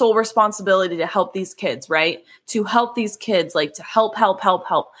sole responsibility to help these kids, right? To help these kids, like to help.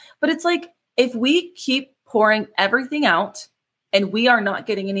 But it's like, if we keep pouring everything out and we are not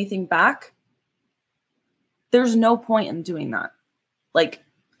getting anything back, there's no point in doing that, like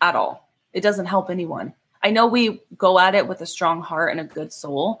at all. It doesn't help anyone. I know we go at it with a strong heart and a good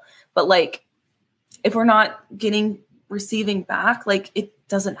soul, but like, if we're not receiving back, like it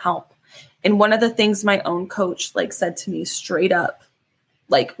doesn't help. And one of the things my own coach like said to me straight up,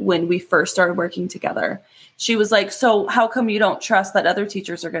 like when we first started working together, she was like, so how come you don't trust that other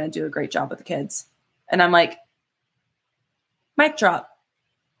teachers are going to do a great job with the kids? And I'm like, mic drop.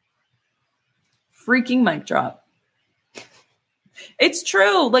 Freaking mic drop. It's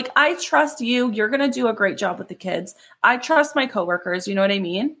true. Like, I trust you. You're going to do a great job with the kids. I trust my coworkers. You know what I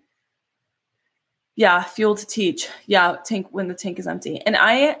mean? Yeah. Fuel to teach. Yeah. Tank when the tank is empty. And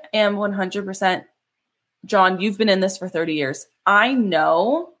I am 100%, John, you've been in this for 30 years. I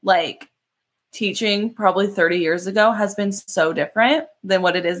know like teaching probably 30 years ago has been so different than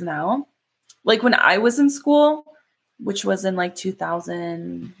what it is now. Like when I was in school, which was in like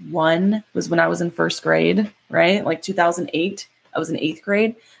 2001 was when I was in first grade, right? Like 2008, I was in 8th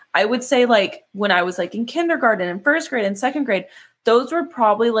grade. I would say like when I was like in kindergarten and first grade and second grade, those were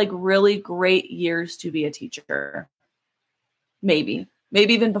probably like really great years to be a teacher. Maybe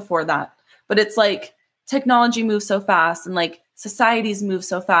even before that. But it's like technology moves so fast and like societies move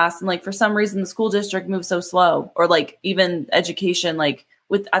so fast. And like for some reason, the school district moves so slow, or like even education, like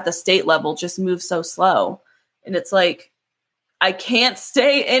at the state level just moves so slow. And it's like, I can't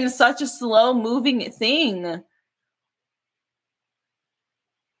stay in such a slow moving thing.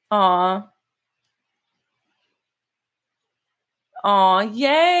 Aw,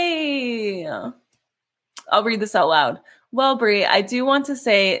 yay. I'll read this out loud. Well, Bree, I do want to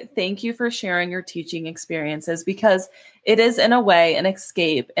say thank you for sharing your teaching experiences, because it is in a way an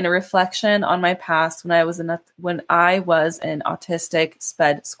escape and a reflection on my past when I was an autistic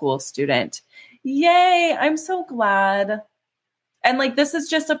sped school student. Yay, I'm so glad. And like this is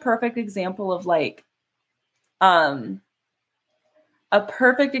just a perfect example of like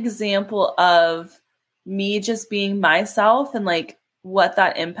me just being myself and like what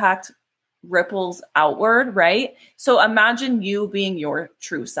that impact ripples outward, right? So imagine you being your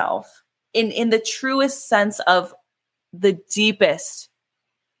true self in the truest sense of the deepest,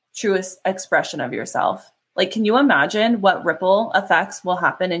 truest expression of yourself. Like, can you imagine what ripple effects will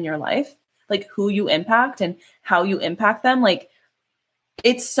happen in your life? Like who you impact and how you impact them. Like,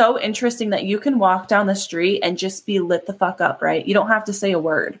 it's so interesting that you can walk down the street and just be lit the fuck up, right? You don't have to say a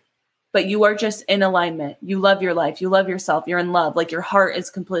word, but you are just in alignment. You love your life. You love yourself. You're in love. Like your heart is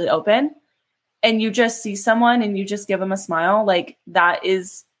completely open. And you just see someone and you just give them a smile, like that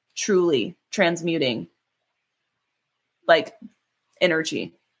is truly transmuting like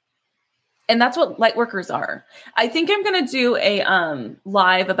energy. And that's what light workers are. I think I'm going to do a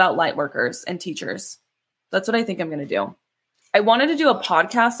live about light workers and teachers. That's what I think I'm going to do. I wanted to do a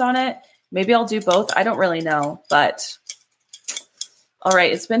podcast on it. Maybe I'll do both. I don't really know, but all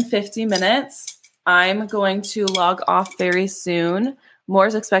right. It's been 50 minutes. I'm going to log off very soon. More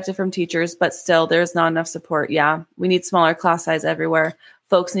is expected from teachers, but still there's not enough support. Yeah, we need smaller class size everywhere.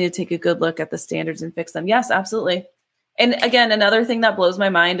 Folks need to take a good look at the standards and fix them. Yes, absolutely. And again, another thing that blows my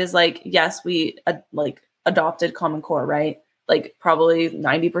mind is like, yes, we adopted Common Core, right? Like probably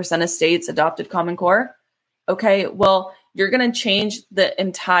 90% of states adopted Common Core. Okay, well, you're going to change the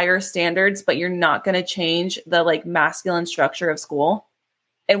entire standards, but you're not going to change the like masculine structure of school.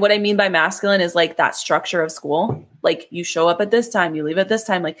 And what I mean by masculine is like that structure of school. Like you show up at this time, you leave at this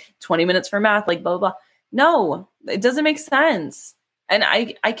time, like 20 minutes for math, like blah, blah, blah. No, it doesn't make sense. And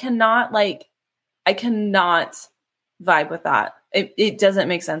I cannot vibe with that. It doesn't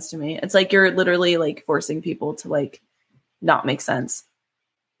make sense to me. It's like you're literally like forcing people to like not make sense.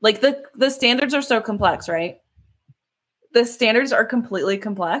 Like the standards are so complex, right? The standards are completely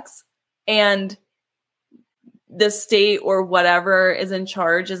complex, and the state or whatever is in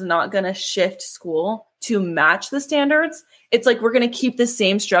charge is not going to shift school to match the standards. It's like, we're going to keep the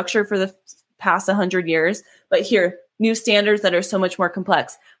same structure for the past 100 years, but here, new standards that are so much more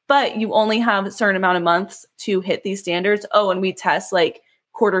complex, but you only have a certain amount of months to hit these standards. Oh, and we test like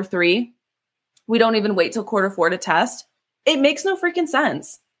Q3. We don't even wait till Q4 to test. It makes no freaking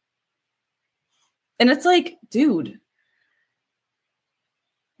sense. And it's like, dude,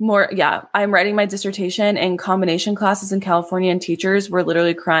 I'm writing my dissertation, and combination classes in California, and teachers were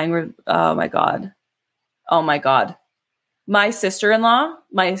literally crying. Oh my God. Oh my God. My sister-in-law,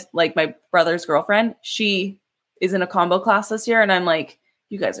 my brother's girlfriend, she is in a combo class this year. And I'm like,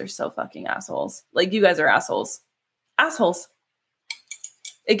 you guys are so fucking assholes. Like, you guys are assholes. Assholes.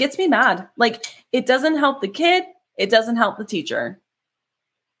 It gets me mad. Like, it doesn't help the kid. It doesn't help the teacher.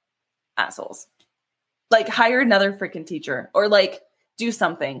 Assholes. Like, hire another freaking teacher, or like do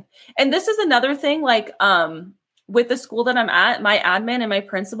something. And this is another thing, like, with the school that I'm at, my admin and my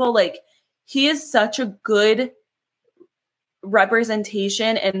principal, like, he is such a good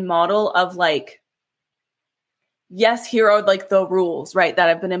representation and model of like, yes, here are like the rules, right, that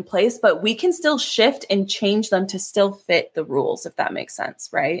have been in place, but we can still shift and change them to still fit the rules, if that makes sense,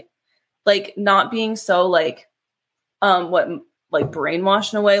 right? Like, not being so like,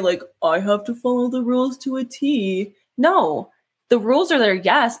 brainwashed in a way, like, I have to follow the rules to a T. No, the rules are there,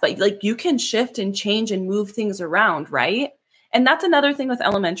 yes, but like, you can shift and change and move things around, right? And that's another thing with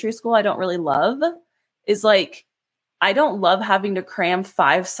elementary school I don't really love, is like, I don't love having to cram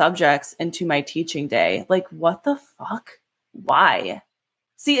 5 subjects into my teaching day. Like, what the fuck? Why?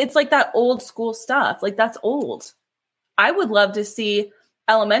 See, it's like that old school stuff. Like, that's old. I would love to see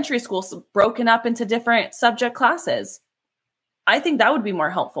elementary schools broken up into different subject classes. I think that would be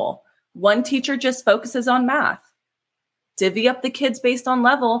more helpful. One teacher just focuses on math. Divvy up the kids based on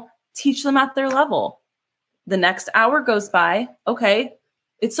level. Teach them at their level. The next hour goes by. Okay,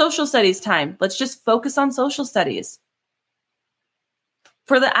 it's social studies time. Let's just focus on social studies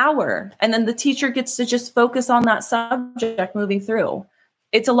for the hour. And then the teacher gets to just focus on that subject moving through.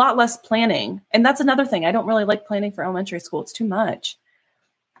 It's a lot less planning. And that's another thing. I don't really like planning for elementary school. It's too much.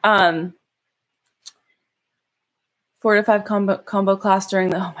 4 to 5 combo class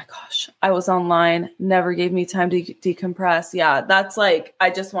during oh my gosh, I was online, never gave me time to decompress. Yeah, that's like, I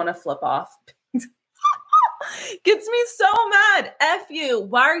just want to flip off. Gets me so mad. F you.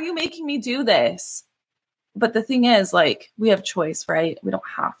 Why are you making me do this? But the thing is, like, we have choice, right? We don't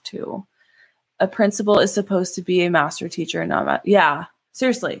have to. A principal is supposed to be a master teacher, yeah,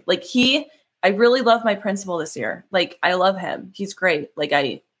 seriously. Like, I really love my principal this year. Like, I love him. He's great. Like,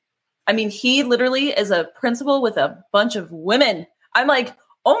 I mean, he literally is a principal with a bunch of women. I'm like,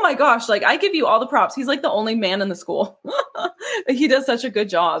 oh my gosh, like, I give you all the props. He's like the only man in the school. He does such a good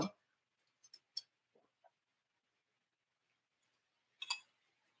job.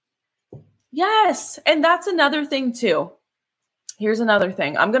 Yes. And that's another thing too. Here's another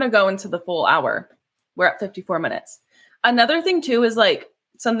thing. I'm going to go into the full hour. We're at 54 minutes. Another thing too is like,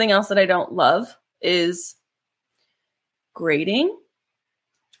 something else that I don't love is grading.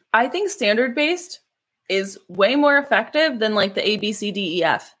 I think standard-based is way more effective than like the A, B, C, D, E,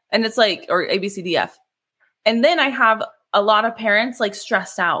 F. And it's like, or A, B, C, D, F. And then I have a lot of parents like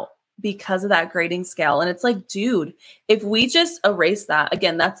stressed out because of that grading scale. And it's like, dude, if we just erase that,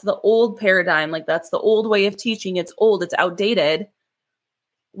 again, that's the old paradigm. Like, that's the old way of teaching. It's old, it's outdated.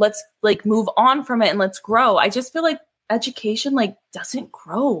 Let's like move on from it and let's grow. I just feel like education like doesn't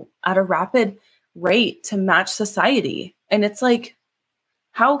grow at a rapid rate to match society. And it's like,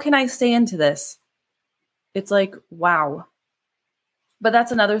 how can I stay into this? It's like, wow. But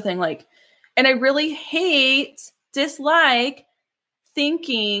that's another thing. Like, and I really dislike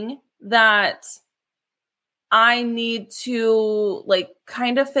thinking that I need to like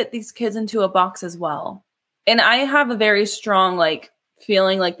kind of fit these kids into a box as well. And I have a very strong like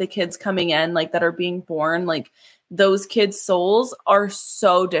feeling like the kids coming in, like that are being born, like those kids' souls are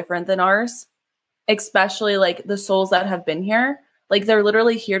so different than ours, especially like the souls that have been here. Like, they're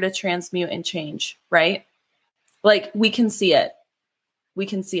literally here to transmute and change, right? Like, we can see it. We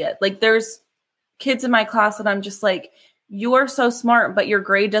can see it. Like, there's kids in my class that I'm just like, you are so smart, but your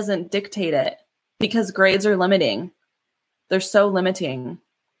grade doesn't dictate it, because grades are limiting. They're so limiting.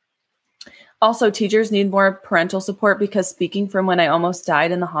 Also, teachers need more parental support, because speaking from when I almost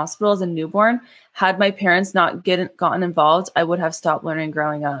died in the hospital as a newborn, had my parents not gotten involved, I would have stopped learning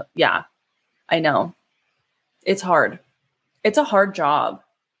growing up. Yeah, I know. It's hard. It's a hard job.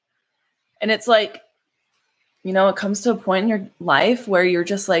 And it's like, you know, it comes to a point in your life where you're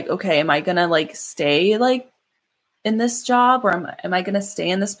just like, okay, am I going to like stay like in this job, or am I going to stay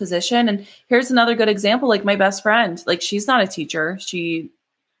in this position? And here's another good example. Like, my best friend, like, she's not a teacher. She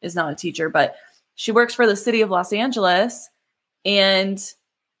is not a teacher, but she works for the city of Los Angeles. And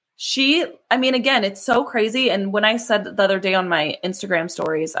I mean, again, it's so crazy. And when I said the other day on my Instagram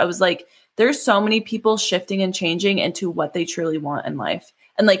stories, I was like, there's so many people shifting and changing into what they truly want in life,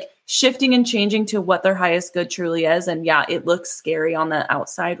 and like shifting and changing to what their highest good truly is. And yeah, it looks scary on the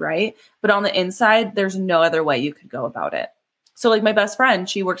outside, right? But on the inside, there's no other way you could go about it. So like my best friend,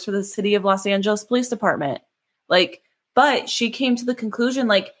 she works for the city of Los Angeles Police Department. Like, but she came to the conclusion,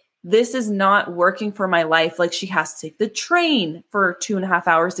 like, this is not working for my life. Like she has to take the train for 2.5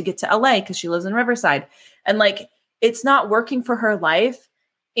 hours to get to LA because she lives in Riverside. And like, it's not working for her life.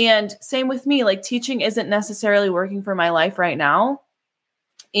 And same with me, like teaching isn't necessarily working for my life right now.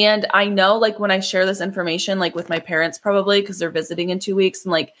 And I know like when I share this information, like with my parents, probably because they're visiting in 2 weeks.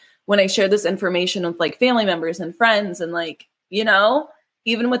 And like when I share this information with like family members and friends and like, you know,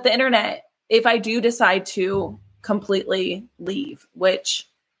 even with the internet, if I do decide to completely leave, which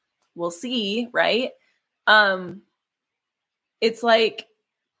we'll see, right? It's like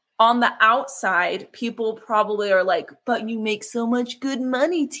on the outside, people probably are like, but you make so much good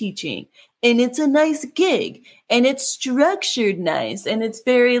money teaching and it's a nice gig and it's structured nice. And it's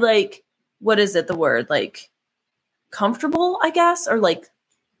very like, what is it? The word like comfortable, I guess, or like,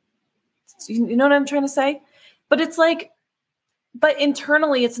 you know what I'm trying to say? But it's like, but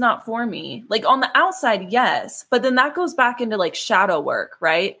internally it's not for me. Like on the outside, yes. But then that goes back into like shadow work,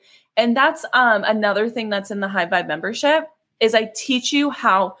 right? And that's another thing that's in the High Vibe membership is I teach you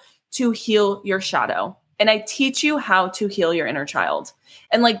how to heal your shadow. And I teach you how to heal your inner child.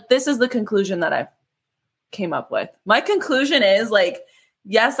 And like, this is the conclusion that I came up with. My conclusion is like,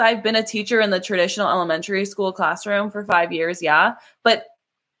 yes, I've been a teacher in the traditional elementary school classroom for 5 years. Yeah. But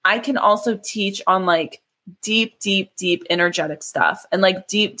I can also teach on like deep, deep, deep energetic stuff and like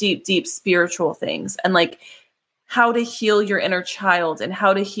deep, deep, deep spiritual things and like how to heal your inner child and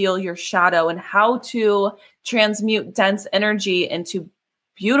how to heal your shadow and how to transmute dense energy into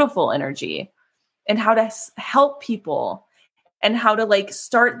beautiful energy and how to help people and how to like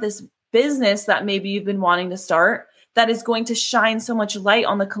start this business that maybe you've been wanting to start that is going to shine so much light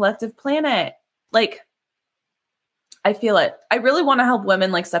on the collective planet. Like, I feel it. I really want to help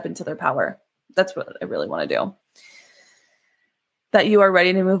women like step into their power. That's what I really want to do. That you are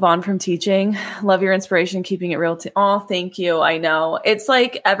ready to move on from teaching. Love your inspiration, keeping it real. Oh, thank you. I know. It's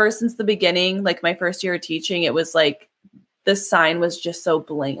like ever since the beginning, like my first year of teaching, it was like the sign was just so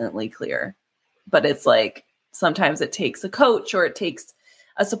blatantly clear. But it's like sometimes it takes a coach or it takes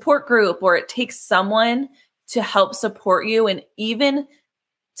a support group or it takes someone to help support you and even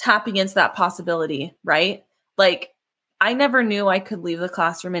tapping into that possibility, right? Like I never knew I could leave the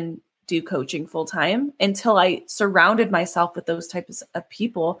classroom and do coaching full time until I surrounded myself with those types of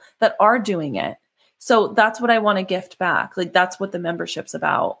people that are doing it. So that's what I want to gift back. Like that's what the membership's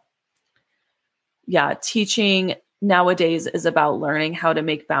about. Yeah. Teaching nowadays is about learning how to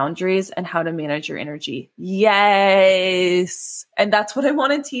make boundaries and how to manage your energy. Yes. And that's what I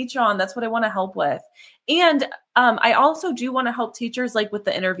want to teach on. That's what I want to help with. And I also do want to help teachers like with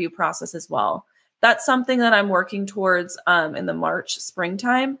the interview process as well. That's something that I'm working towards in the March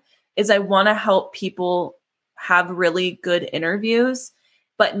springtime. Is I want to help people have really good interviews,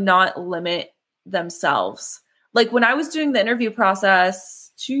 but not limit themselves. Like when I was doing the interview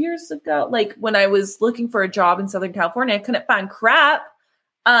process 2 years ago, like when I was looking for a job in Southern California, I couldn't find crap.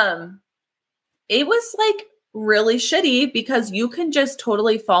 It was like really shitty because you can just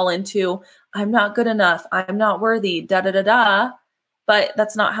totally fall into, I'm not good enough. I'm not worthy, da, da, da, da. But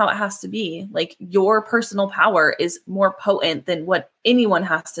that's not how it has to be. Like your personal power is more potent than what anyone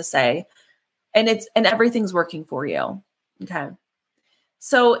has to say. And everything's working for you. Okay.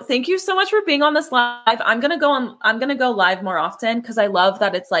 So thank you so much for being on this live. I'm going to go live more often because I love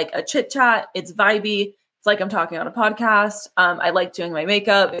that it's like a chit chat. It's vibey. It's like I'm talking on a podcast. I like doing my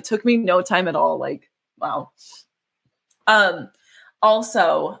makeup. It took me no time at all. Like, wow.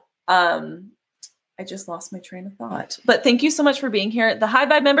 Also, I just lost my train of thought, but thank you so much for being here. The High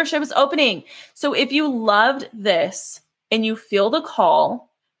Vibe membership is opening. So if you loved this and you feel the call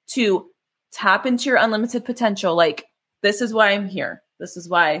to tap into your unlimited potential, like this is why I'm here. This is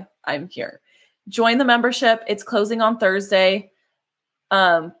why I'm here. Join the membership. It's closing on Thursday.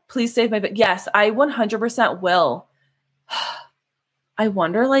 Please save my, yes, I 100% will. I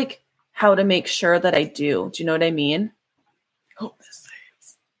wonder like how to make sure that I do. Do you know what I mean? Hope this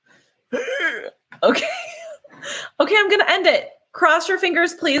saves. Okay. Okay, I'm going to end it. Cross your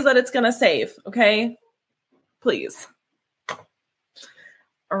fingers, please, that it's going to save. Okay? Please.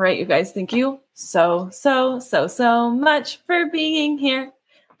 All right, you guys. Thank you so much for being here.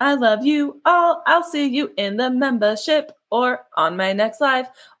 I love you all. I'll see you in the membership or on my next live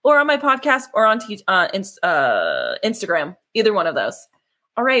or on my podcast or on Instagram. Either one of those.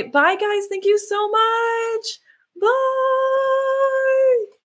 All right. Bye, guys. Thank you so much. Bye.